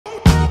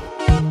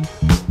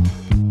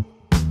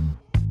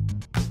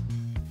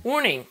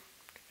Warning!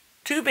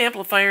 Tube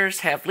amplifiers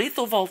have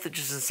lethal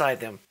voltages inside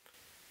them.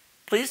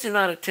 Please do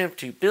not attempt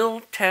to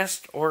build,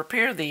 test, or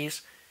repair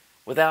these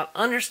without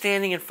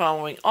understanding and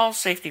following all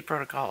safety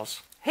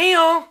protocols. Hey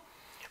y'all!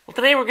 Well,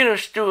 today we're going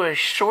to do a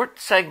short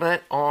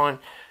segment on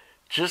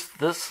just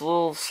this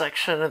little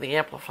section of the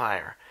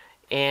amplifier.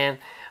 And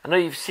I know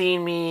you've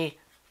seen me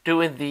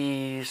doing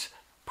these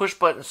push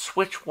button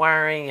switch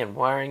wiring and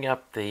wiring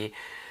up the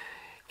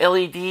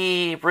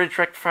LED, bridge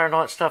rectifier and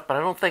all that stuff, but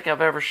I don't think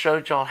I've ever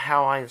showed y'all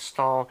how I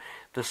install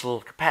this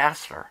little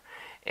capacitor.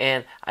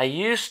 And I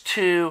used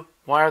to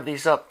wire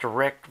these up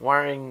direct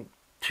wiring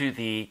to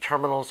the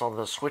terminals on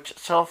the switch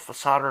itself,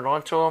 solder it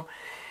onto them,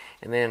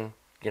 and then,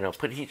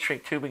 put heat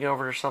shrink tubing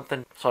over it or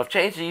something. So I've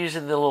changed to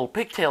using the little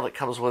pigtail that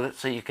comes with it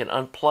so you can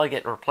unplug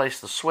it and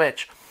replace the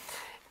switch.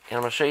 And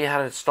I'm going to show you how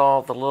to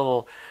install the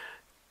little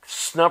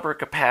snubber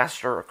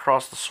capacitor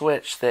across the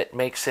switch that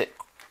makes it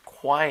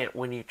quiet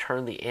when you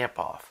turn the amp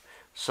off.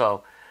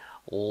 So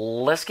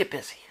let's get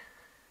busy.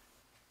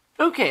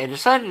 Okay, I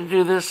decided to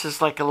do this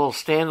as like a little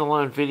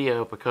standalone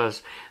video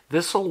because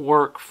this will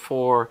work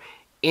for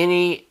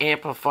any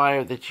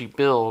amplifier that you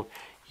build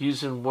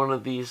using one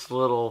of these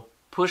little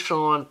push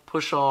on,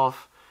 push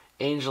off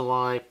Angel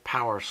Eye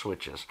power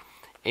switches.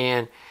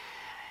 And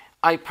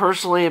I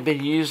personally have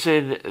been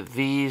using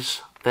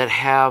these that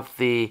have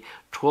the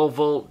 12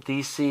 volt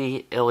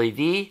DC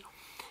LED,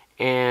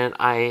 and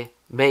I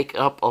make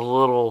up a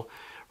little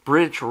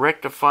bridge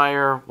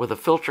rectifier with a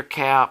filter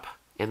cap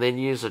and then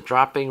use a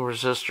drop-in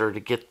resistor to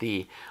get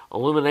the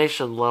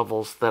illumination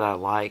levels that I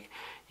like.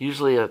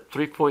 Usually a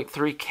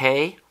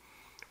 3.3K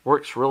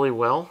works really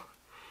well,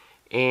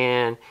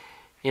 and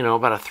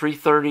about a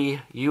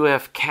 330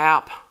 UF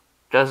cap.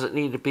 Doesn't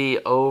need to be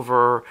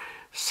over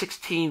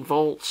 16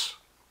 volts.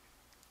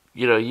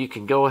 You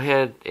can go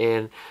ahead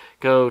and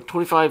go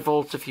 25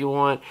 volts if you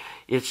want.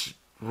 It's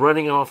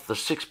running off the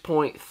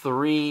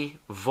 6.3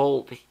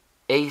 volt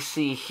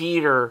AC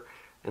heater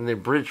and then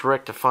bridge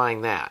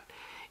rectifying that.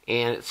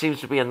 And it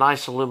seems to be a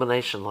nice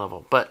illumination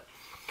level. But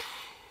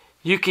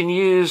you can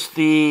use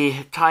the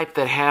type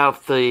that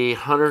have the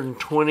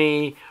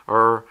 120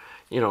 or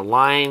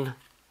line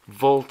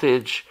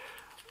voltage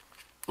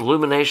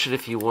illumination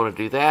if you want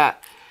to do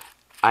that.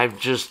 I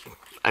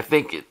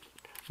think it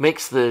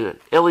makes the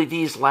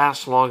LEDs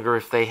last longer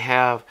if they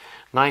have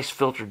nice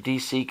filtered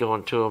DC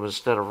going to them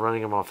instead of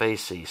running them off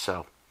AC.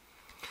 So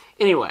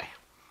anyway,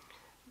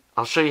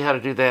 I'll show you how to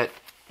do that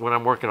when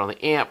I'm working on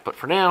the amp, but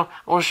for now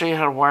I want to show you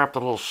how to wire up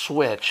the little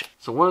switch.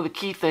 So one of the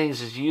key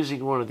things is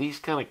using one of these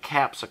kind of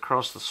caps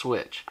across the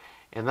switch,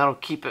 and that'll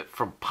keep it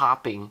from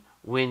popping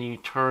when you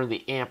turn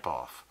the amp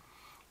off.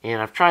 And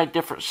I've tried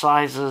different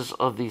sizes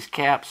of these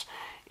caps,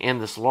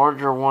 and this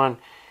larger one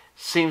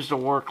seems to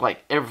work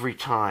like every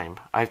time.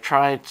 I've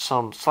tried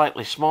some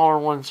slightly smaller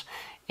ones,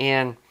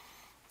 and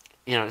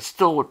it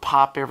still would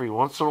pop every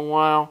once in a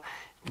while.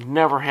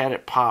 Never had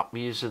it pop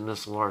using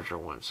this larger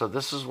one. So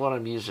this is what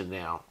I'm using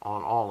now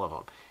on all of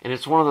them. And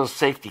it's one of those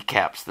safety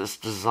caps that's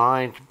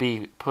designed to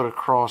be put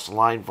across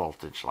line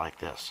voltage like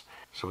this.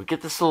 So we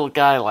get this little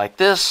guy like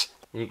this,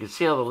 and you can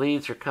see how the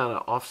leads are kind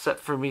of offset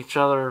from each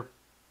other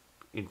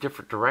in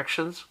different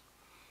directions.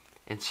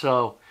 And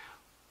so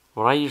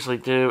what I usually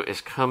do is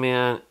come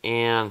in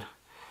and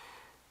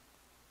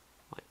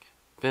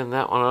bend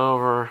that one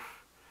over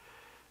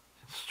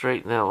and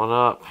straighten that one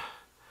up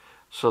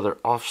so they're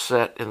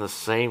offset in the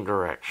same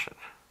direction.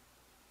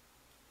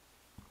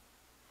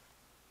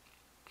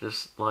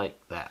 Just like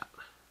that.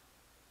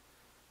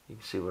 You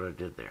can see what I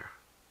did there.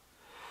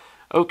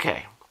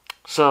 Okay,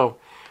 so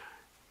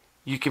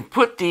you can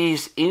put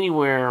these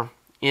anywhere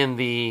in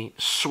the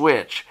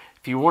switch.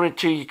 If you wanted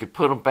to, you could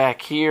put them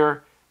back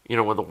here,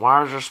 where the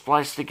wires are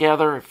spliced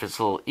together, if it's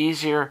a little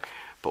easier.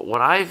 But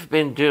what I've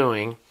been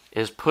doing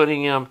is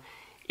putting them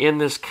in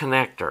this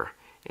connector.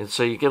 And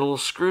so you get a little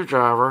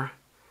screwdriver,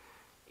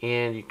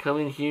 and you come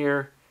in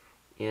here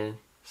and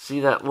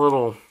see that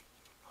little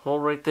hole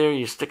right there.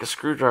 You stick a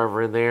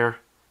screwdriver in there,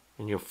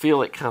 and you'll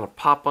feel it kind of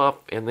pop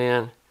up, and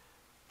then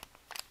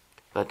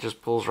that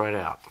just pulls right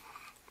out.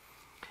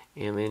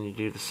 And then you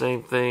do the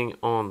same thing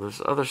on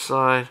this other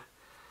side.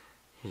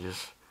 You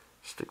just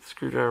stick the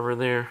screwdriver in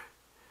there,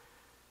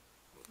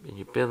 and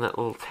you bend that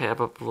little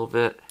tab up a little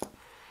bit,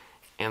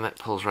 and that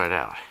pulls right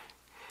out.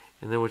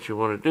 And then what you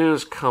want to do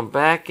is come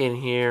back in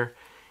here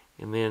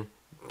and then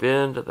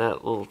bend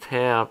that little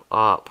tab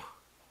up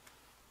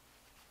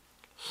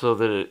so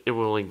that it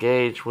will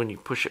engage when you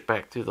push it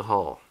back through the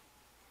hole.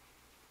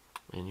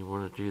 And you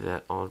want to do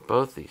that on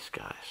both these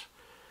guys.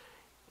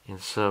 And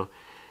so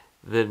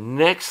the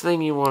next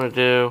thing you want to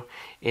do,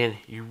 and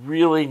you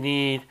really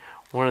need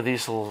one of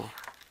these little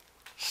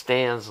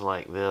stands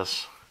like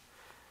this,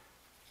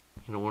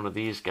 one of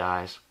these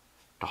guys,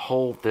 to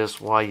hold this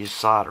while you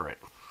solder it.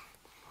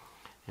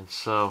 And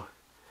so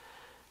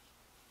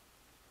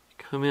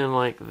come in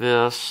like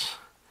this.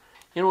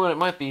 You know what, it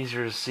might be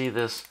easier to see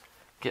this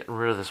getting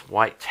rid of this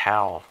white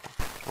towel.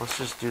 Let's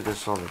just do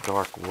this on the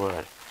dark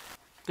wood.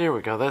 There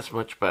we go, that's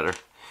much better.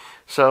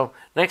 So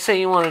next thing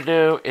you want to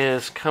do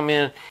is come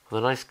in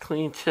with a nice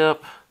clean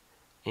tip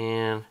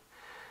and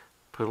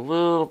put a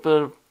little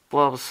bit of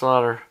blob of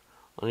solder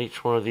on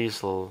each one of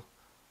these little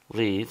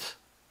leads,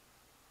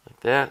 like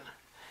that.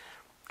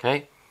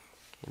 Okay,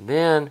 and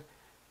then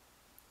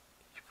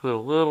you put a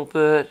little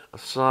bit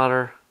of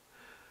solder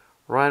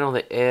right on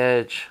the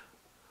edge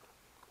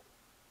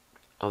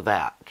of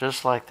that,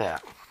 just like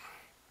that.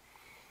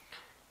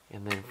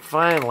 And then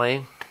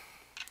finally,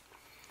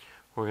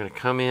 we're going to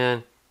come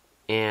in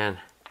and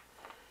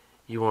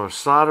you want to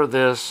solder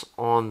this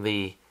on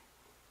the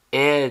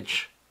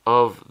edge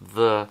of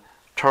the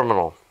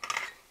terminal.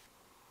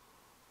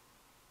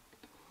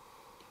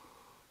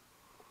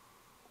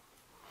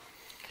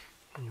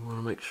 And you want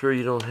to make sure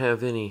you don't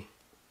have any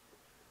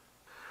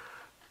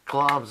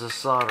globs of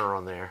solder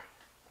on there.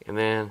 And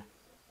then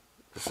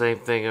the same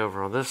thing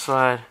over on this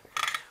side.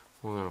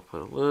 We're going to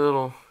put a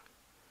little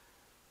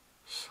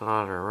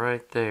solder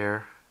right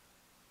there.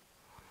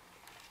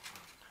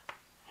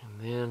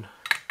 And then,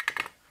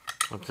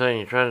 I'm telling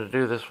you, trying to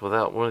do this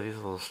without one of these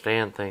little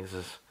stand things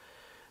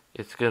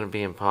it's going to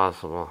be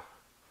impossible.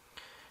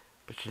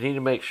 But you need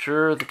to make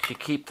sure that you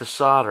keep the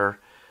solder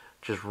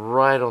just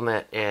right on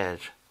that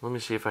edge. Let me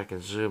see if I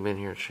can zoom in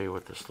here and show you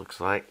what this looks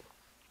like.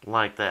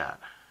 Like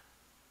that.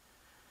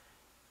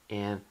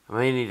 And I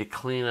may need to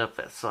clean up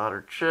that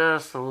solder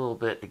just a little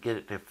bit to get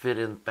it to fit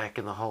in back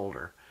in the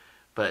holder.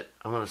 But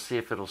I'm going to see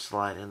if it'll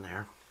slide in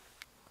there.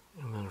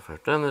 And then if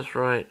I've done this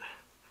right,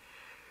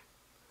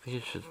 I think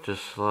it should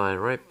just slide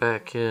right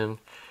back in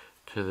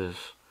to this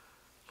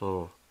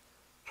little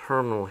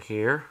terminal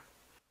here.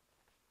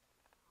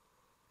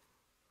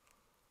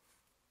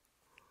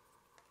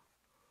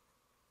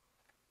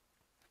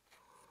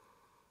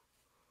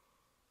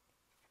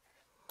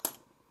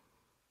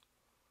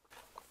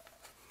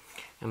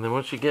 And then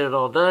once you get it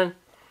all done,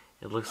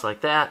 it looks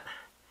like that.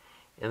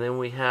 And then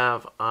we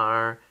have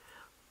our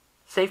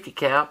safety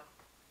cap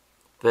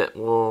that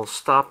will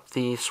stop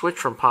the switch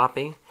from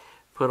popping,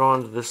 put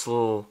onto this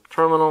little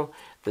terminal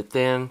that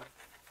then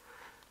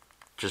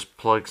just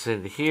plugs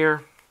into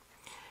here.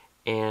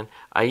 And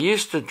I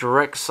used to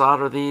direct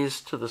solder these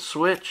to the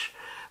switch,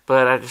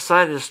 but I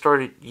decided to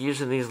start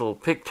using these little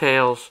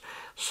pigtails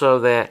so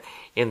that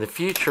in the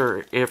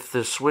future, if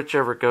the switch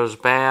ever goes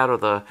bad or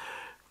the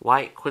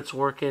light quits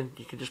working,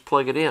 you can just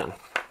plug it in.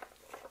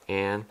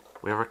 And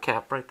we have our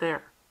cap right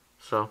there.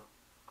 So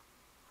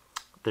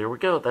there we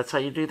go. That's how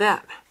you do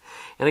that.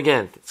 And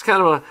again, it's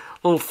kind of a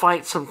little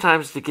fight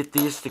sometimes to get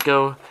these to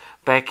go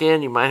back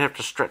in. You might have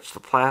to stretch the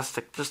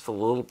plastic just a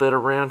little bit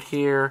around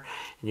here.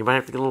 And you might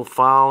have to get a little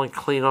file and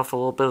clean off a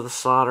little bit of the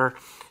solder.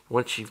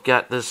 Once you've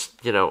got this,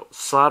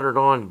 soldered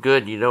on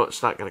good,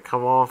 it's not going to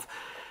come off.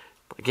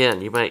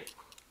 Again, you might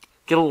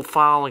get a little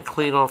file and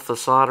clean off the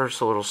solder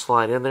so it'll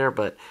slide in there.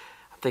 But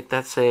I think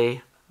that's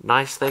a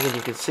nice thing. And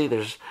you can see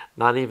there's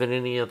not even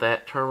any of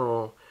that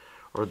terminal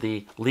or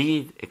the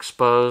lead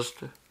exposed.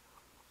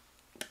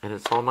 And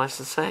it's all nice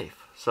and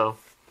safe. So,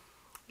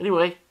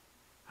 anyway,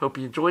 hope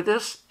you enjoyed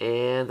this.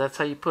 And that's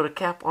how you put a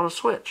cap on a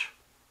switch.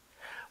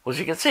 Well, as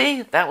you can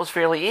see, that was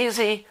fairly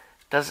easy.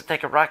 Doesn't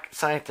take a rocket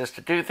scientist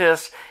to do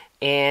this.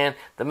 And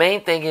the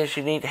main thing is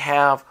you need to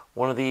have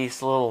one of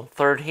these little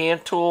third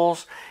hand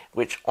tools,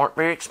 which aren't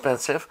very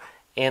expensive.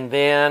 And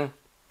then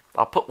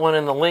I'll put one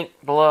in the link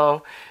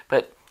below.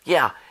 But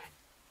yeah,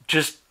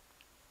 just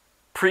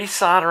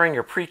pre-soldering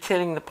or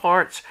pre-tinning the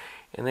parts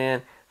and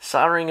then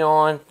soldering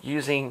on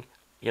using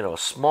a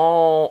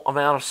small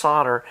amount of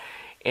solder.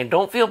 And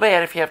don't feel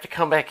bad if you have to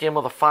come back in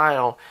with a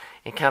file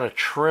and kind of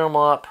trim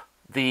up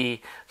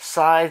the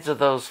sides of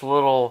those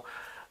little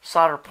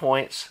solder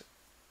points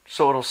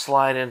so it'll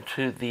slide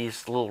into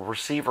these little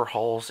receiver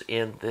holes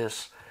in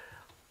this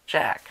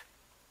jack.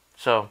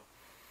 So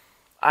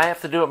I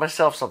have to do it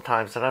myself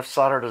sometimes, and I've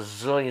soldered a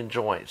zillion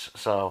joints.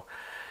 So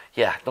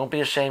yeah, don't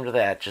be ashamed of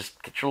that.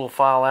 Just get your little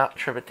file out and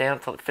trim it down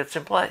until it fits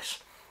in place.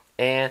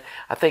 And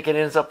I think it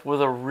ends up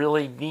with a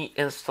really neat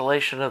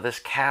installation of this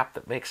cap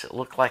that makes it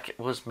look like it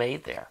was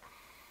made there.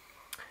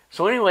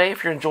 So anyway,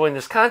 if you're enjoying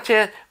this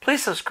content,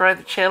 please subscribe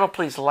to the channel.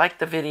 Please like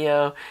the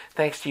video.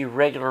 Thanks to you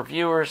regular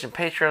viewers and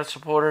Patreon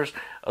supporters,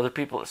 other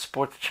people that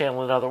support the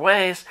channel in other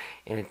ways.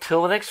 And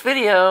until the next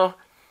video,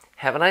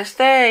 have a nice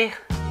day.